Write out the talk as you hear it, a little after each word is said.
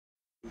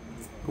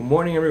Good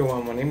morning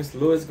everyone, my name is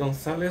Luis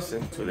Gonzalez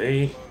and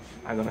today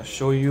I'm gonna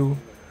show you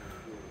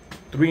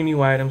 3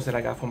 new items that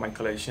I got from my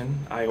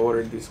collection. I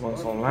ordered these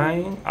ones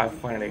online, I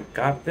finally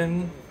got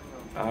them.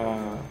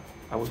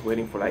 I was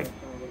waiting for like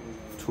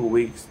 2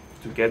 weeks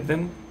to get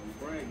them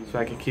so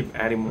I can keep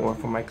adding more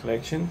for my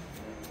collection.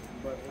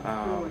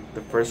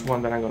 The first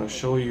one that I'm gonna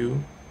show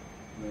you,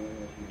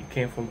 it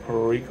came from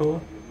Puerto Rico.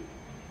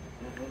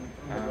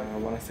 I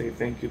want to say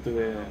thank you to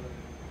the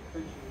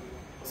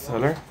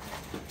seller.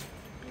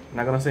 I'm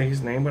not gonna say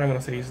his name, but I'm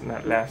gonna say his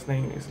last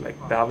name. It's like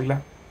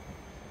Davila.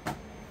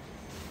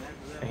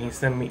 And he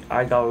sent me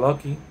I Got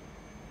Lucky,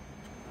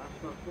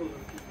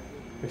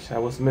 which I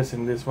was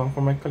missing this one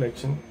from my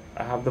collection.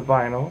 I have the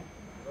vinyl,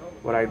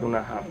 but I do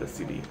not have the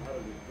CD.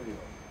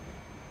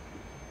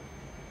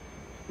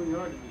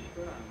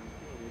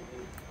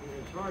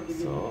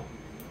 So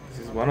this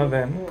is one of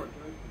them.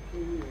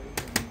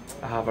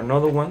 I have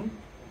another one.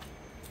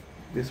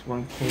 This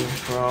one came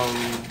from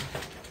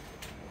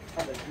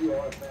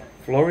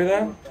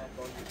Florida.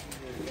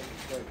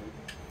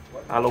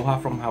 Aloha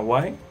from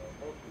Hawaii.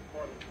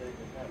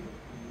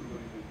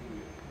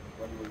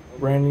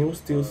 Brand new,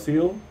 steel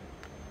seal.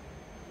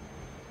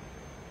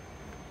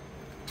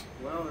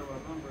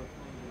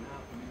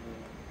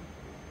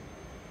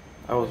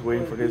 I was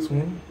waiting for this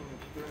one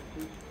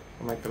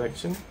for my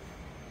collection,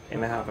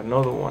 and I have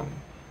another one.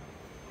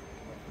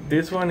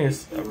 This one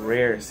is a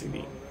rare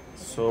CD,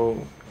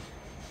 so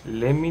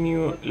let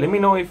me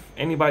know if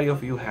anybody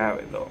of you have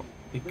it though,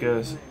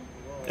 because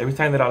every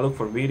time that I look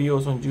for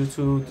videos on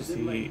YouTube to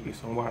see if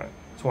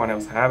someone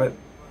else have it,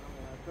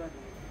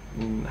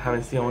 I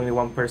haven't seen only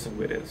one person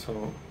with it.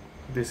 So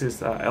this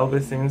is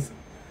Elvis sings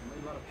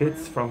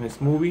hits from his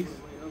movies.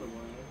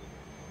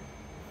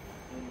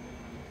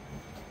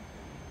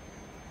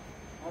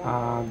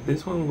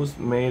 This one was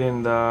made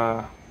in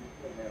the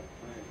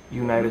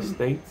United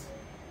States.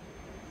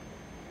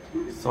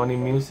 Sony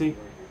Music,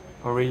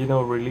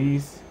 original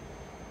release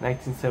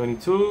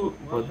 1972,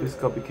 but this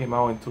copy came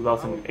out in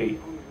 2008.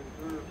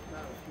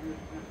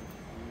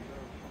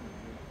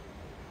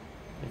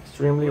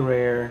 Extremely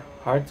rare,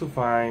 hard to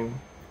find,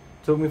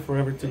 took me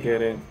forever to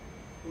get it,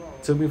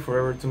 took me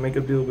forever to make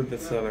a deal with the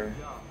seller.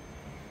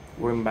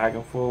 Went back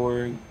and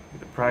forward with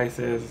the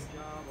prices,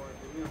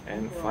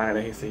 and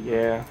finally he said,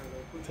 yeah,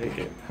 take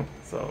it.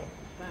 So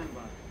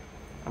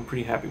I'm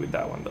pretty happy with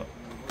that one though.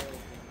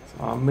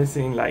 So I'm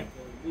missing like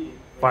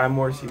 5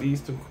 more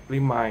CDs to complete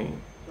my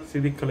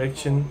CD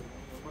collection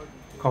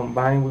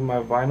combined with my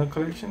vinyl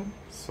collection.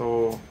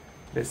 So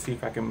let's see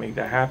if I can make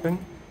that happen.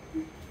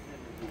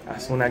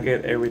 As soon as I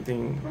get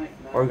everything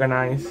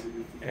organized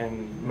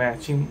and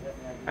matching,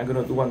 I'm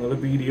gonna do another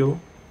video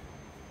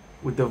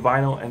with the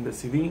vinyl and the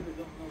CD.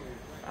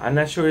 I'm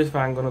not sure if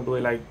I'm gonna do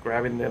it like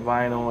grabbing the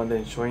vinyl and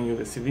then showing you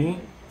the CD,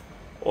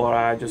 or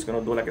I'm just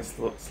gonna do like a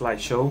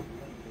slideshow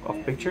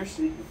of pictures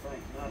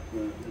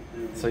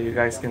so you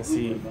guys can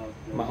see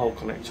my whole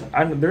collection.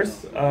 And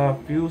there's a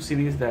few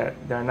CDs that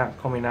they're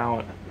not coming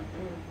out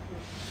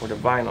for the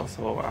vinyl,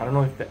 so I don't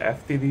know if the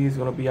FTD is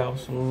gonna be out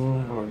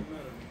soon or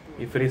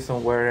if it is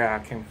somewhere I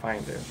can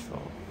find it.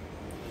 So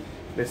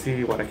let's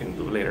see what I can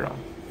do later on.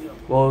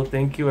 Well,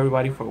 thank you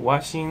everybody for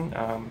watching.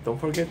 Don't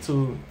forget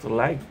to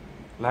like,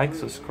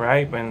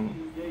 subscribe, and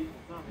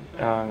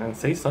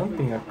say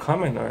something, a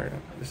comment. Or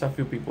there's a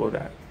few people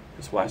that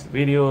just watch the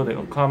video, they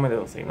don't comment, they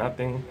don't say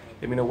nothing.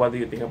 Let me know, what do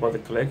you think about the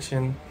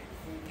collection?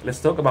 Let's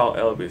talk about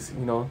Elvis.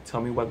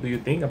 Tell me, what do you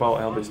think about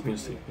Elvis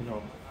music?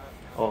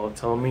 Or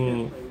tell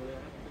me,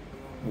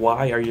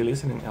 why are you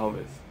listening to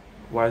Elvis?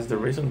 What is the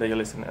reason that you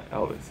listen to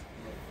Elvis?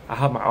 I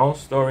have my own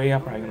story.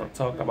 I'm probably gonna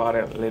talk about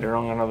it later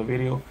on in another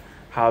video.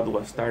 How do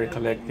I start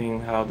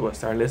collecting? How do I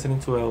start listening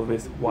to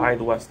Elvis? Why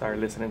do I start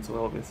listening to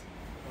Elvis?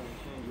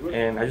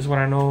 And I just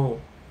want to know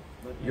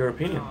your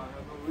opinion.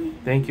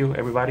 Thank you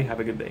everybody, have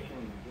a good day.